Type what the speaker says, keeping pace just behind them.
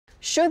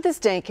Should the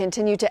state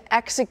continue to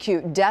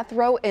execute death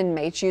row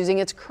inmates using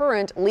its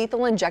current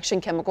lethal injection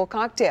chemical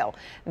cocktail?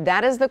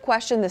 That is the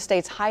question the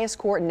state's highest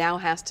court now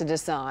has to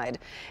decide.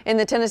 In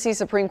the Tennessee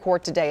Supreme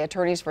Court today,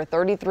 attorneys for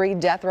 33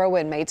 death row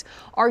inmates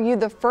argue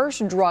the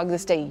first drug the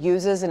state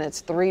uses in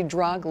its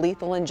 3-drug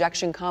lethal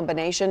injection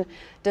combination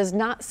does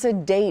not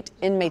sedate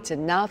inmates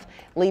enough,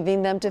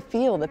 leaving them to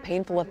feel the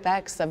painful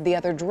effects of the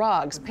other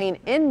drugs. Pain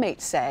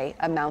inmates say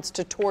amounts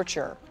to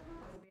torture.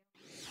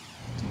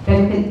 That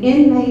if an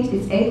inmate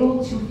is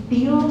able to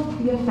feel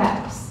the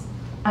effects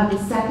of the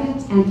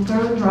second and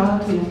third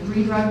drugs in a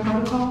 3-drug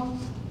protocol,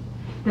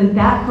 then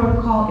that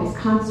protocol is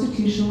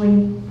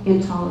constitutionally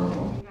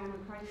intolerable.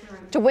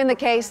 To win the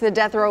case, the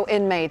death row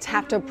inmates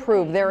have to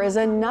prove there is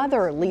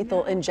another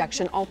lethal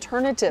injection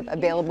alternative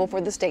available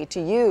for the state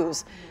to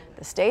use.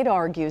 The state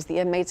argues the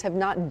inmates have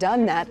not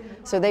done that,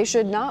 so they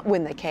should not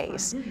win the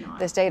case.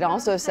 The state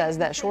also says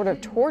that short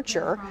of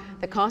torture,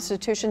 the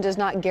Constitution does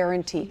not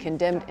guarantee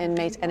condemned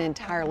inmates an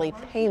entirely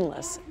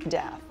painless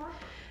death.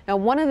 Now,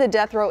 one of the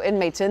death row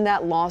inmates in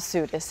that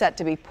lawsuit is set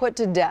to be put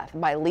to death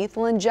by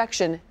lethal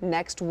injection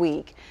next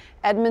week.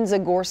 Edmund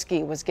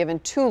Zagorski was given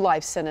 2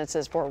 life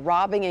sentences for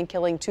robbing and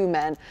killing 2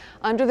 men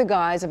under the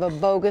guise of a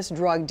bogus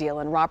drug deal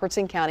in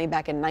Robertson County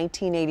back in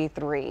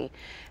 1983.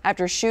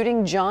 After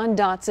shooting John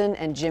Dotson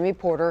and Jimmy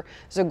Porter,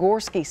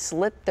 Zagorski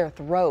slit their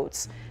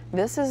throats.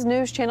 This is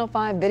News Channel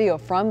 5 video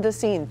from the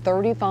scene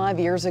 35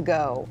 years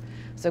ago.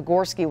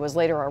 Zagorski was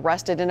later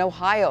arrested in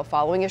Ohio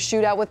following a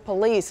shootout with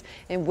police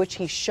in which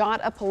he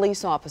shot a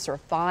police officer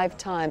 5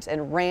 times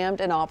and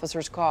rammed an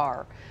officer's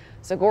car.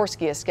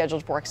 Zagorski is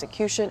scheduled for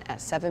execution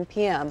at 7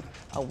 p.m.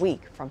 a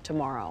week from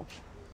tomorrow.